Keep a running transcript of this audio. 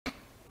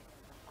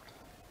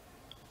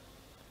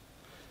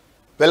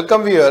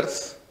Welcome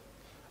viewers.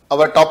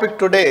 Our topic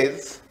today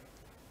is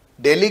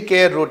daily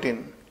care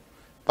routine,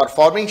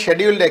 performing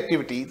scheduled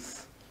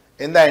activities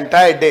in the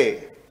entire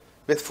day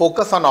with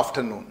focus on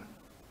afternoon.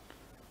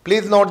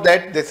 Please note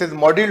that this is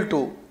Module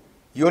 2,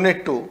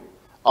 Unit 2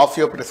 of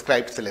your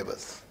prescribed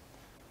syllabus.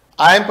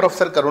 I am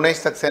Professor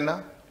Karunesh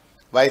Saxena,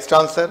 Vice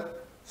Chancellor,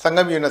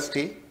 Sangam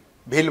University,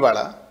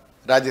 Bhilwara,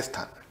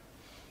 Rajasthan.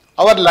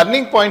 Our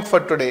learning points for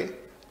today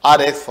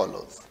are as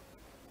follows.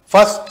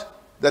 First,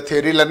 the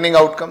theory learning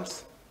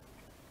outcomes.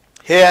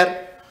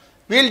 Here,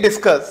 we will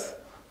discuss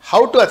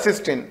how to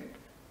assist in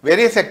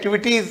various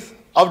activities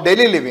of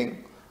daily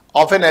living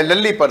of an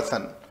elderly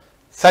person,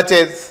 such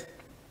as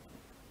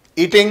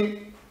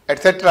eating,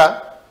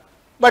 etc.,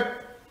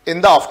 but in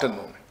the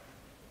afternoon.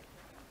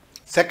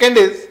 Second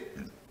is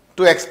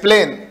to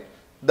explain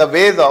the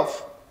ways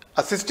of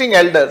assisting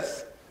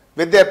elders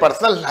with their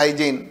personal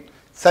hygiene,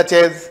 such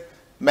as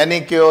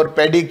manicure,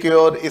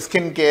 pedicure,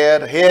 skin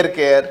care, hair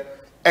care,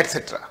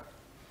 etc.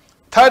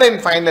 Third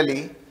and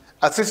finally,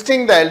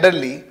 assisting the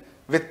elderly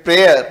with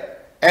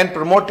prayer and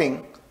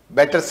promoting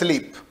better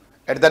sleep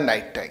at the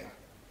night time.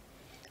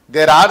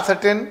 There are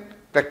certain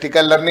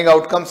practical learning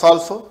outcomes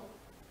also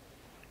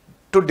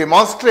to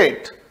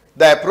demonstrate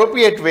the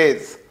appropriate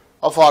ways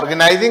of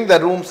organizing the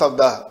rooms of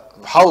the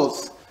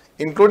house,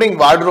 including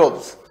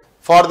wardrobes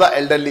for the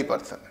elderly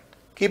person,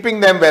 keeping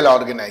them well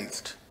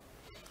organized.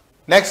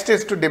 Next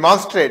is to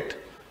demonstrate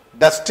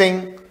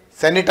dusting,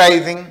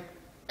 sanitizing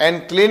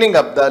and cleaning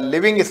up the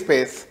living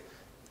space,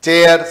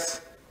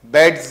 chairs,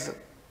 beds,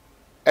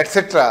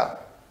 etc.,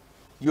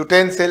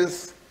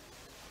 utensils,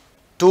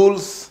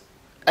 tools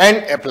and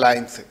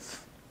appliances.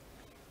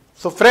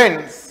 So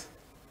friends,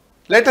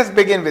 let us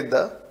begin with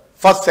the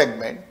first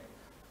segment,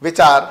 which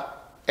are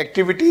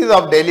activities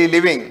of daily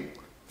living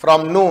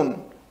from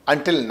noon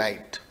until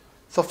night.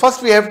 So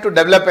first we have to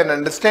develop an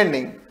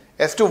understanding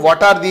as to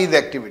what are these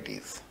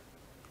activities.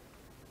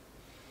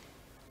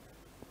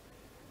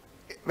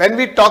 When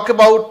we talk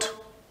about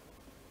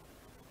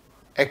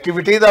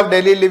activities of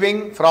daily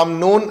living from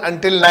noon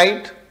until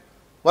night,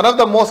 one of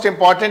the most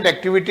important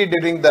activity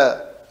during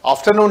the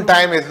afternoon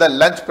time is the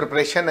lunch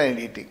preparation and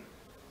eating.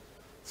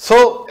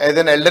 So, as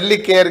an elderly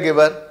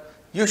caregiver,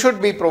 you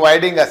should be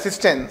providing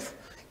assistance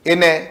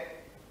in a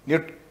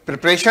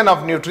preparation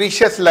of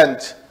nutritious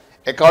lunch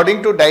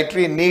according to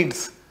dietary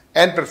needs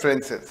and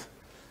preferences.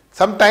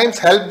 Sometimes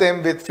help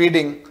them with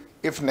feeding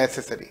if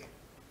necessary.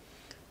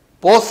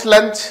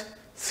 Post-lunch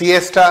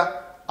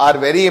siesta are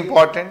very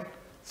important.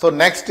 So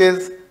next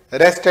is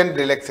rest and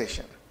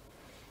relaxation.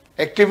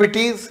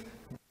 Activities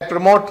that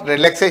promote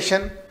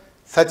relaxation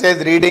such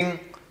as reading,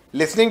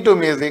 listening to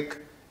music,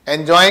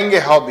 enjoying a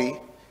hobby,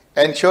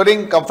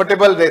 ensuring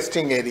comfortable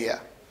resting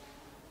area.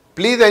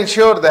 Please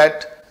ensure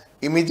that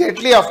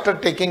immediately after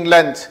taking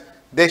lunch,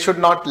 they should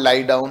not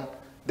lie down.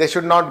 They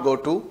should not go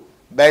to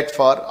bed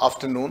for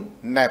afternoon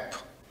nap.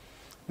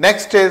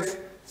 Next is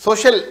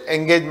social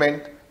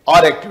engagement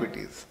or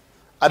activities.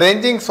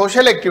 Arranging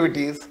social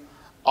activities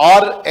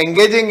or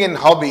engaging in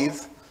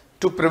hobbies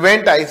to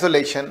prevent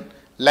isolation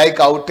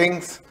like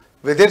outings,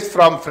 visits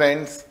from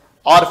friends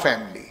or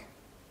family.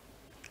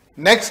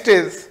 Next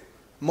is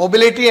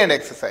mobility and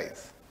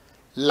exercise.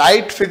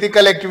 Light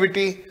physical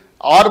activity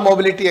or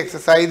mobility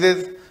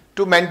exercises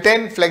to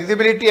maintain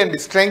flexibility and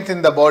strength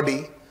in the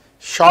body,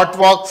 short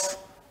walks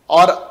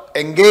or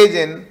engage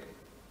in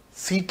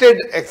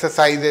seated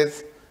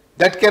exercises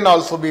that can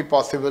also be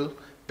possible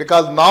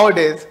because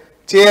nowadays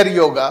chair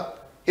yoga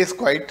is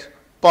quite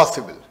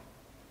possible.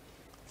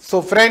 So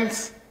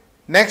friends,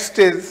 next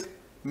is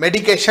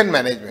medication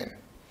management.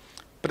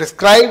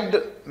 Prescribed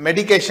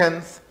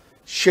medications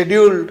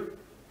scheduled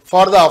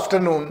for the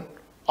afternoon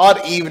or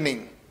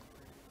evening.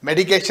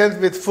 Medications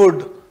with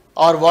food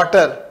or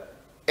water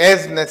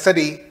as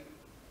necessary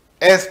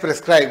as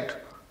prescribed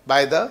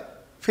by the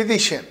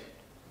physician.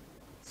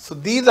 So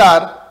these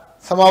are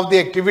some of the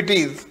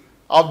activities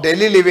of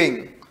daily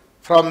living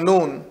from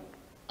noon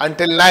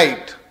until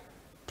night.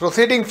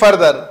 Proceeding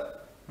further,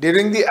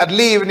 during the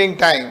early evening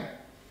time,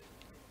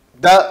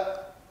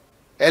 the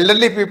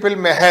elderly people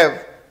may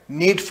have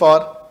need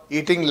for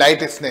eating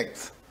light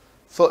snacks.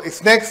 So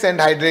snacks and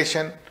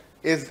hydration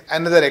is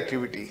another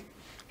activity.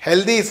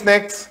 Healthy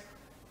snacks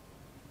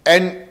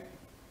and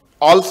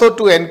also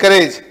to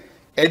encourage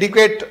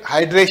adequate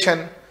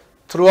hydration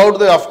throughout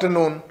the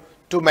afternoon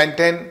to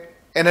maintain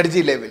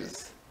energy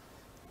levels.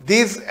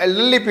 These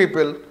elderly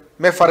people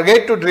may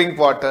forget to drink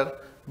water,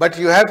 but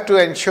you have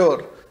to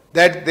ensure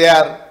that they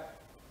are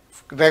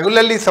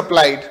regularly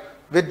supplied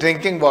with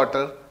drinking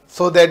water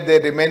so that they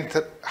remain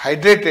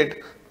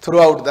hydrated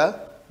throughout the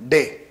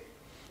day.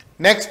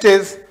 Next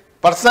is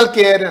personal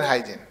care and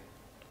hygiene.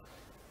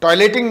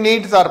 Toileting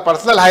needs or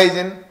personal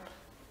hygiene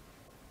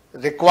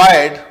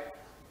required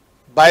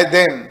by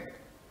them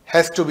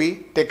has to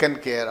be taken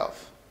care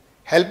of.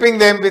 Helping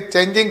them with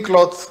changing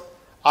clothes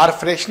or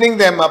freshening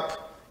them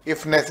up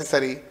if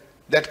necessary,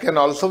 that can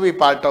also be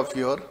part of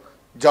your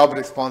job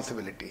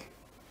responsibility.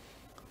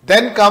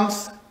 Then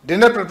comes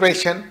dinner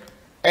preparation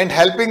and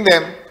helping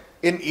them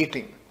in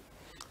eating.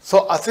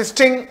 So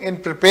assisting in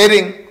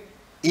preparing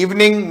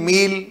evening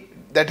meal,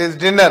 that is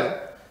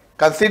dinner,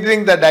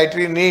 considering the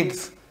dietary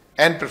needs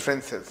and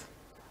preferences.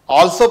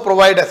 Also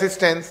provide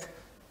assistance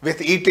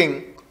with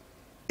eating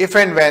if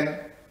and when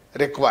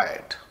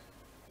required.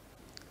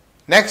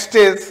 Next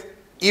is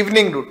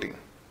evening routine.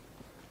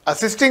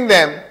 Assisting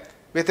them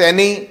with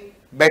any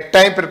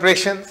bedtime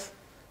preparations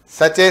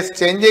such as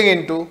changing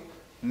into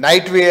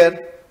night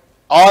wear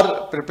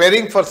or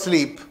preparing for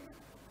sleep.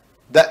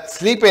 The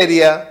sleep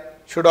area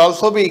should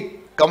also be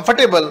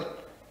comfortable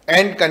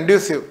and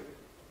conducive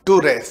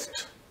to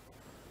rest.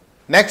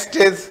 Next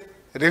is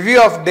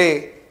review of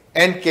day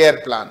and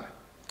care plan.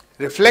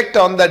 Reflect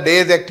on the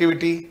day's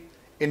activity,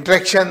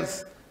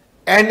 interactions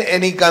and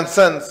any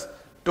concerns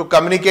to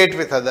communicate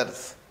with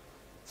others.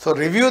 So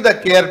review the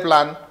care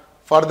plan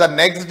for the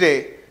next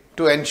day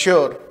to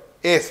ensure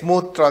a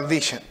smooth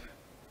transition.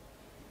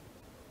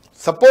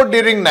 Support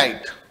during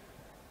night.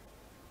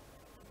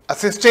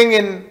 Assisting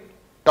in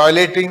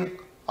toileting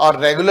or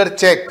regular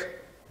check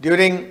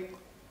during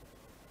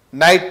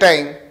night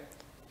time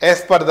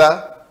as per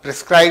the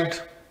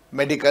prescribed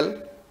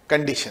medical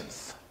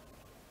conditions.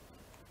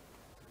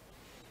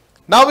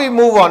 Now we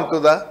move on to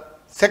the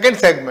second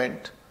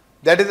segment,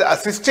 that is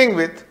assisting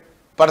with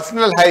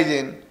personal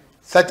hygiene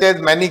such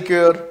as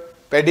manicure,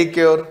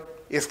 pedicure,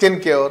 skin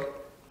care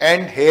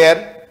and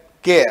hair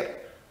care.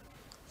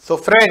 So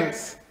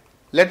friends,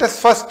 let us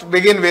first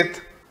begin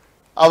with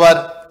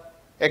our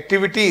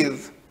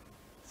activities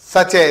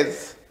such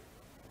as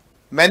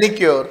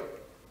manicure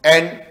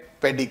and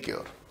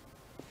pedicure.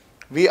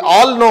 We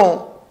all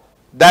know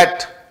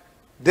that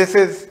this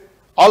is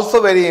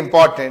also very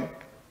important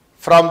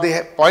from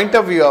the point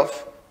of view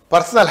of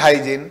personal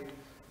hygiene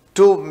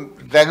to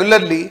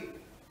regularly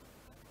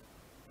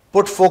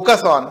put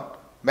focus on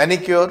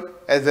manicure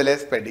as well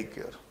as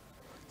pedicure.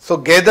 So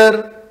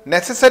gather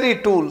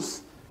necessary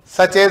tools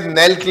such as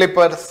nail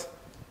clippers,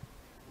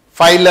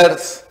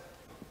 filers,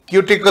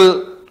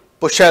 cuticle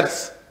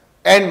pushers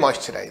and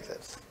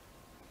moisturizers.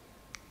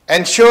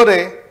 Ensure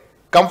a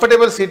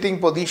comfortable seating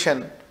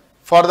position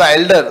for the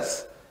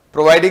elders,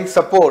 providing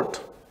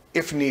support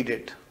if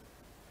needed.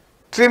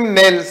 Trim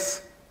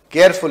nails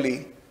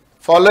carefully,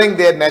 following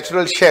their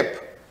natural shape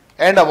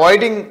and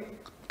avoiding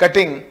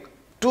cutting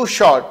too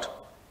short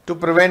to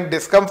prevent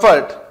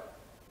discomfort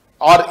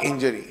or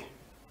injury.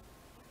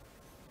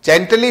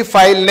 Gently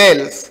file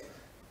nails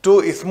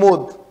to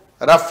smooth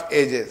rough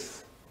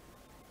edges.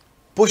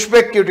 Push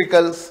back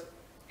cuticles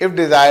if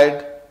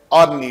desired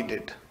or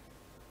needed.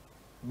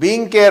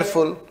 Being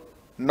careful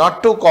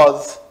not to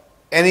cause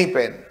any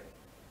pain.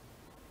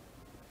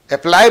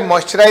 Apply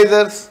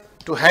moisturizers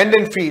to hand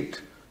and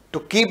feet to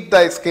keep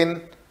the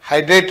skin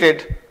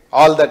hydrated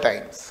all the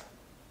times.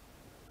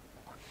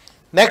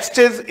 Next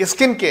is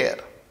skin care.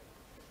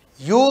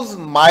 Use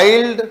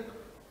mild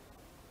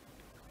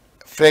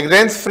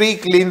fragrance-free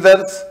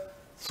cleansers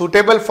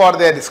suitable for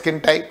their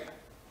skin type,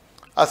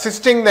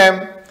 assisting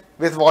them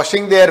with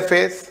washing their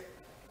face,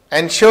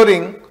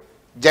 ensuring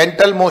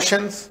gentle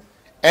motions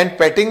and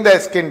patting the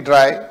skin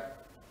dry.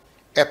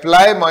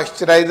 Apply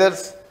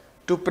moisturizers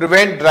to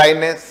prevent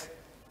dryness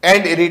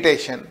and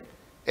irritation,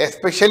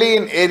 especially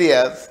in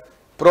areas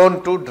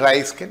prone to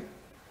dry skin.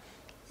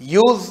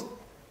 Use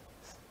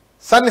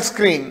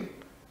sunscreen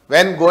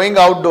when going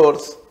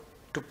outdoors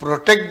to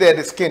protect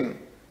their skin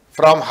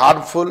from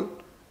harmful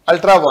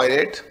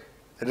ultraviolet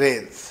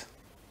rays.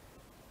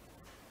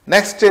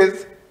 Next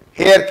is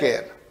hair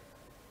care.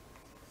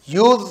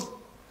 Use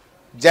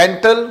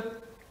gentle,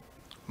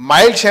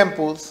 mild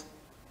shampoos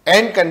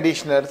and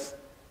conditioners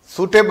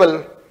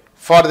suitable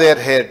for their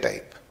hair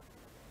type,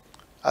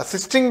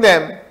 assisting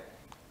them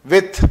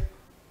with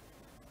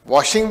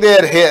washing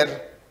their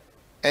hair,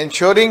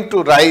 ensuring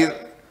to rise.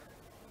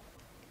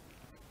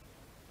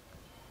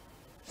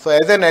 So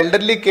as an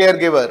elderly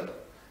caregiver,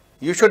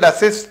 you should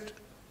assist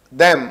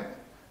them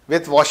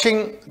with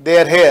washing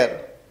their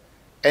hair,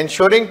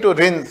 ensuring to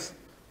rinse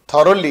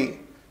thoroughly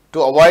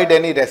to avoid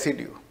any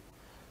residue.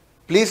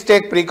 Please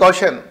take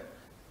precaution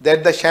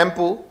that the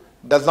shampoo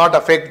does not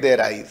affect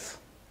their eyes.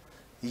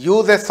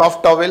 Use a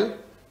soft towel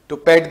to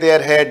pat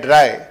their hair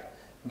dry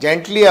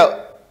gently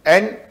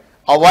and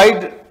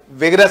avoid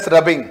vigorous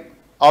rubbing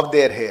of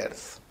their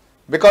hairs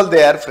because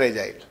they are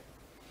fragile.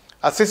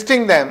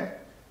 Assisting them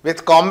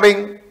with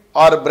combing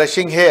or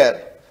brushing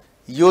hair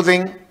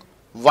using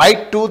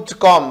white toothed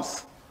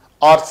combs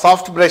or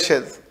soft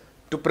brushes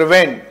to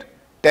prevent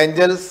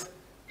tangles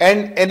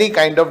and any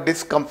kind of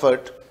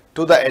discomfort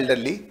to the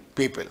elderly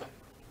people.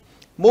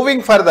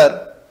 Moving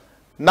further,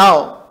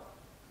 now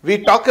we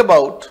talk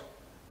about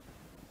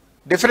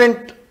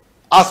different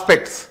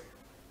aspects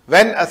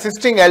when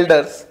assisting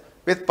elders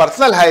with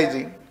personal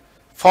hygiene.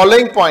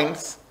 Following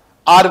points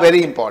are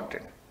very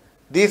important.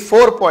 These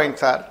 4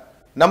 points are: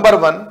 number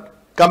 1,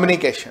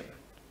 communication.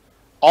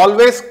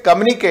 Always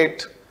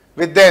communicate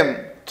with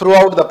them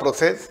throughout the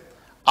process,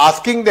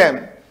 asking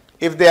them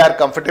if they are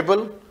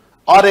comfortable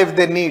or if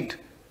they need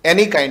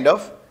any kind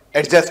of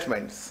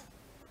adjustments.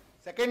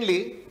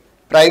 Secondly,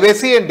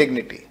 privacy and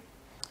dignity.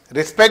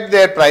 Respect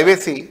their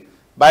privacy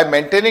by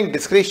maintaining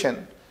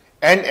discretion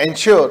and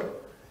ensure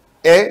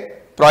a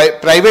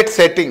private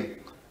setting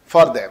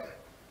for them.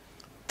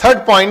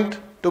 Third point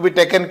to be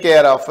taken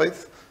care of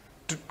is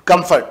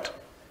comfort.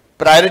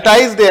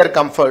 Prioritize their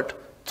comfort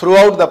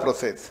throughout the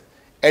process,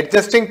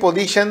 adjusting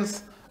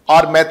positions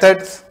or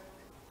methods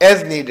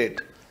as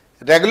needed.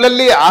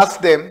 Regularly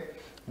ask them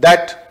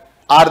that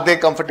are they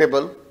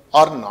comfortable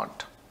or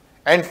not.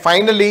 And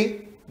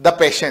finally, the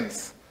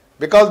patience,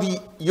 because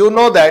you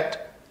know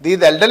that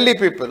these elderly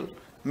people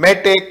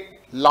may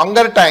take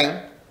longer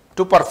time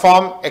to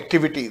perform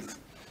activities.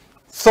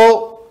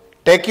 So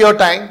take your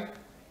time,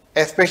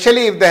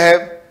 especially if they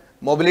have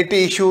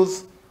mobility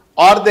issues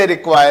or they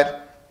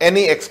require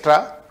any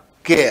extra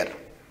care.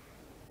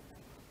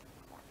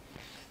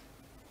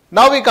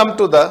 Now we come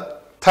to the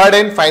third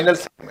and final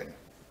segment,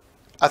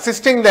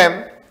 assisting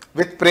them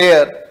with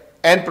prayer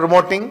and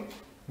promoting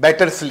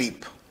better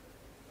sleep.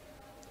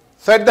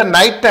 So at the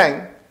night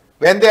time,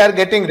 when they are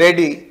getting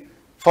ready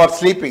for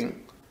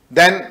sleeping,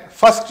 then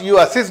first you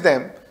assist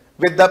them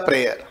with the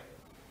prayer.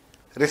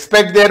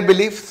 Respect their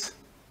beliefs.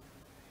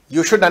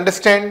 You should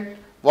understand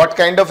what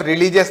kind of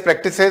religious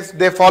practices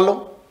they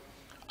follow.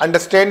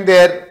 Understand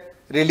their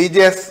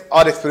religious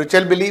or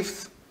spiritual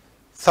beliefs.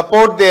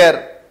 Support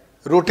their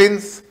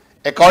routines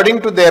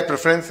according to their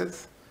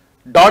preferences.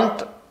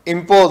 Don't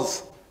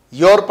impose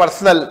your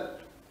personal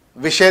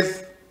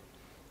wishes.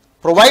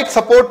 Provide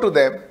support to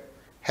them.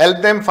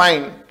 Help them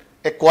find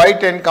a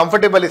quiet and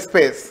comfortable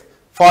space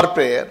for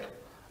prayer.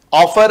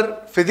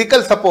 Offer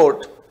physical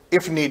support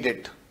if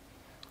needed.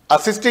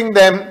 Assisting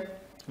them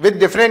with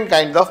different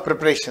kinds of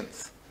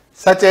preparations,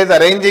 such as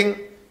arranging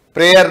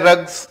prayer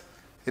rugs,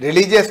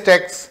 religious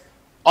texts,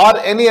 or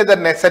any other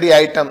necessary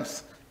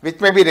items which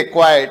may be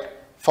required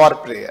for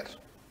prayer.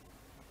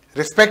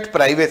 Respect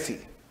privacy.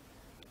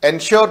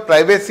 Ensure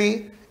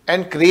privacy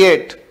and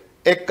create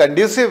a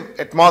conducive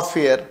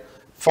atmosphere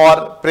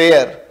for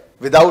prayer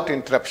without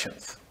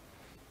interruptions.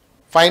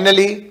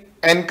 Finally,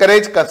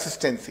 encourage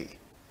consistency.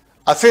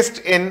 Assist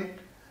in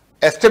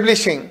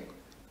establishing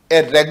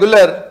a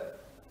regular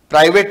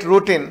private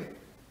routine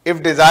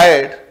if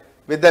desired,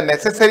 with the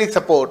necessary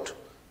support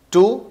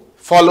to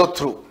follow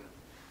through.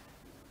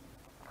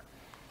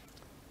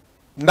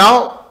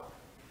 Now,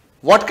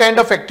 what kind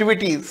of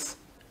activities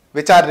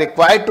which are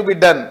required to be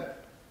done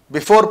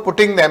before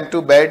putting them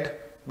to bed,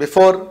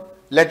 before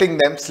letting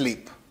them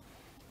sleep?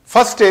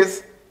 First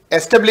is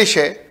establish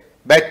a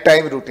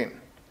bedtime routine.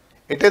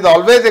 It is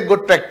always a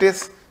good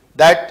practice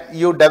that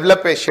you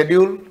develop a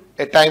schedule,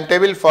 a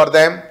timetable for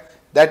them,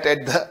 that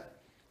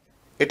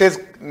it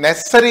is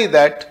necessary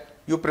that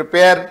you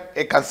prepare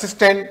a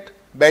consistent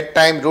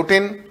bedtime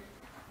routine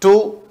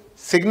to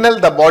signal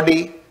the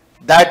body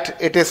that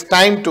it is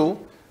time to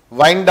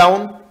wind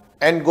down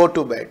and go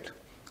to bed.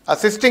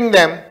 Assisting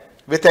them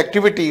with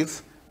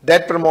activities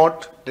that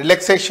promote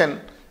relaxation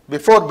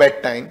before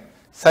bedtime,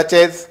 such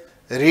as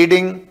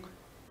reading,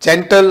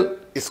 gentle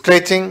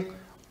stretching,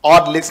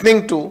 or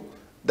listening to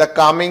the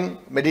calming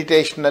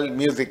meditational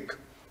music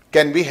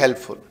can be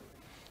helpful.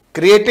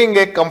 Creating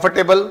a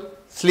comfortable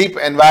sleep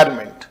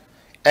environment,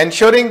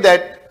 ensuring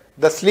that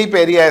the sleep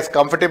area is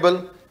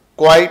comfortable,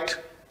 quiet,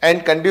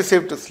 and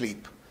conducive to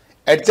sleep.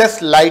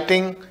 Adjust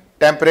lighting,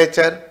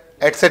 temperature,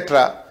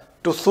 etc.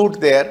 to suit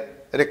their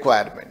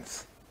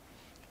requirements.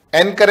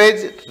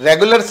 Encourage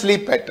regular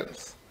sleep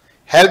patterns.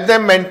 Help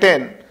them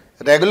maintain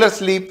regular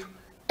sleep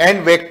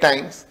and wake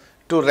times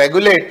to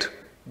regulate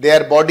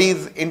their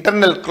body's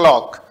internal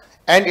clock,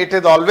 and it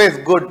is always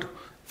good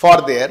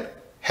for their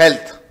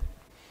health.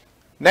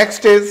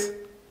 Next is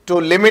to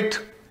limit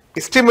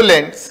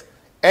stimulants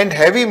and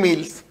heavy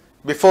meals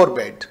before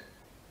bed.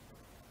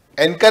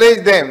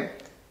 Encourage them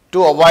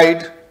to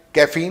avoid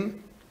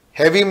caffeine,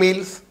 heavy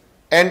meals,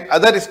 and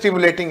other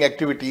stimulating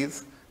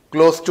activities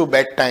close to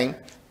bedtime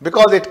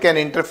because it can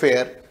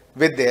interfere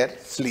with their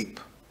sleep.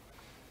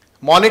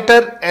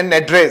 Monitor and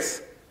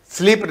address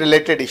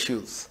sleep-related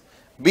issues.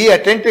 Be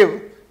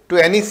attentive to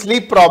any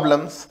sleep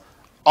problems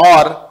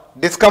or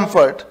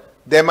discomfort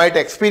they might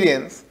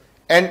experience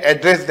and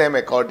address them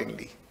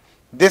accordingly.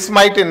 This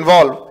might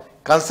involve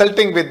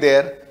consulting with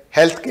their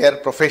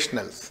healthcare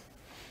professionals.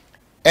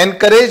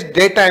 Encourage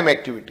daytime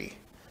activity.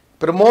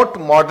 Promote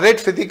moderate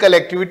physical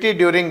activity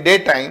during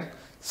daytime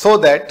so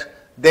that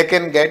they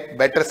can get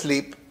better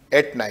sleep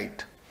at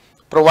night.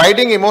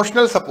 Providing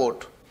emotional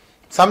support.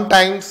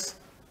 Sometimes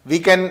we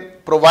can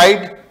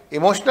provide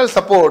emotional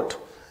support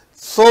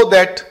so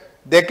that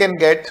they can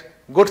get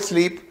good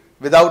sleep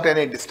without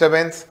any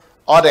disturbance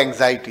or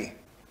anxiety.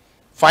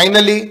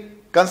 Finally,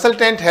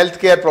 consultant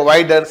healthcare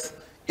providers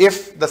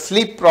if the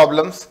sleep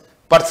problems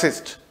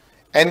persist.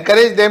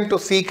 Encourage them to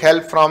seek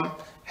help from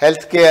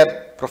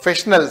healthcare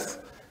professionals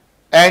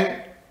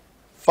and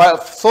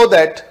so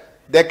that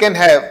they can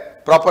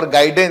have proper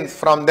guidance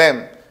from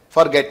them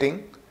for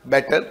getting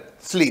better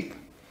sleep.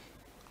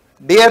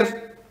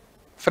 Dear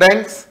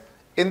friends,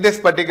 in this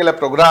particular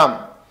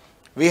program,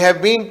 we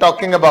have been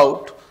talking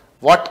about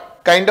what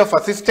kind of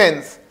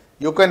assistance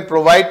you can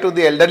provide to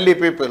the elderly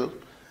people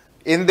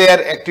in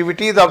their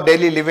activities of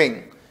daily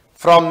living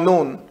from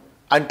noon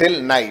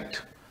until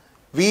night.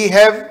 We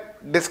have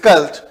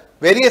discussed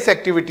various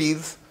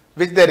activities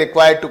which they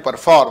require to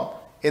perform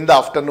in the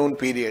afternoon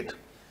period.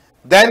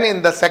 Then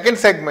in the second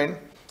segment,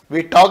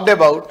 we talked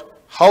about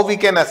how we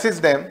can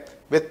assist them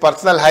with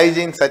personal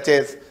hygiene such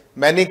as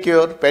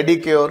manicure,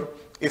 pedicure,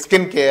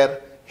 skin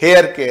care,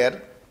 hair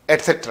care,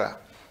 etc.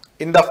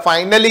 In the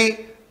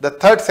finally, the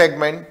third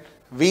segment,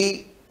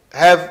 we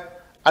have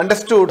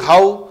understood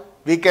how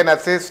we can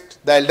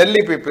assist the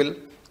elderly people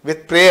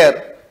with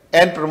prayer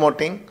and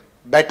promoting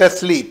better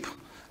sleep.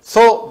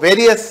 So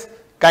various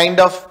kind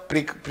of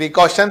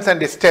precautions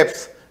and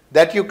steps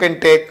that you can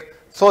take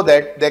so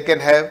that they can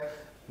have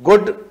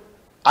good,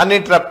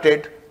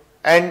 uninterrupted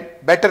and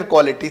better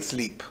quality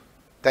sleep.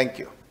 Thank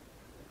you.